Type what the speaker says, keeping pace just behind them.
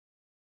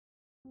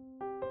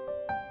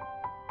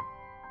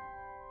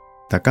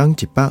逐天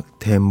一百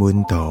天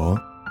文图，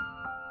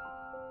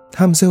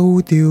探索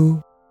宇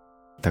宙。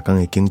逐天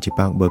会经一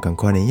百无同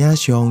款的影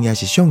像，也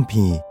是相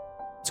片，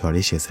带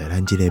你熟悉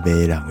咱这个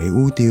迷人的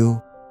宇宙。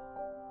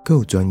还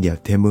有专业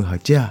天文学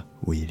者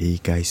为你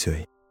解说。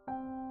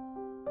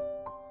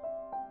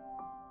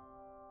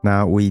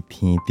挪威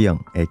天顶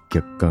的极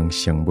光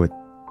生物，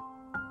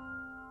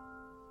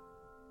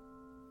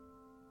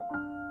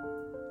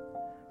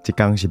这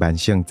天是万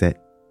圣节，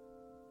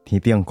天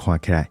顶看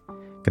起来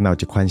敢有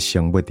一款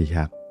生物伫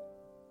遐，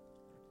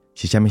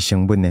是啥物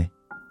生物呢？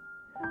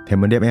天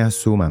文摄影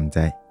师嘛毋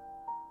知，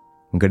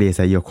不过你会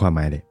使约看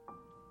卖咧。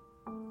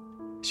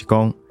是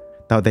讲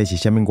到底是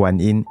啥物原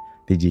因，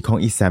伫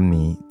2013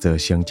年造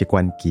成这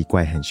款奇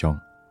怪现象？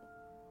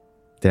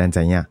这咱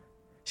知影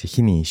是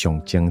迄年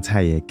上精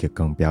彩的极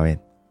光表演。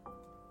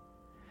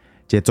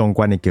这壮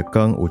观的极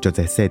光有足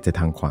侪细节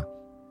通看，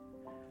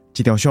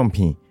这张相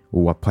片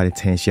有活泼的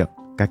青色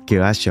甲胶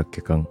仔色极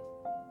光。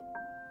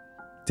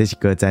这是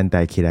高站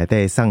大气内底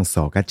的送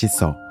素甲质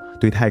素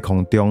对太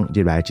空中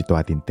入来一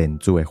大阵电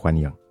子的反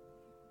应。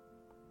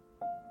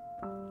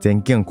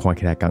前景看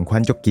起来同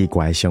款足奇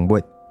怪的生物，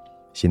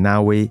是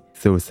挪威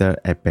苏瑟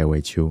的白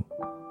尾兽。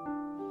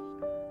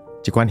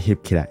这款翕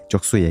起来足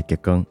水的极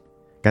光，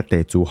甲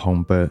地质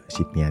风暴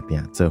是定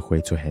定做伙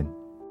出现。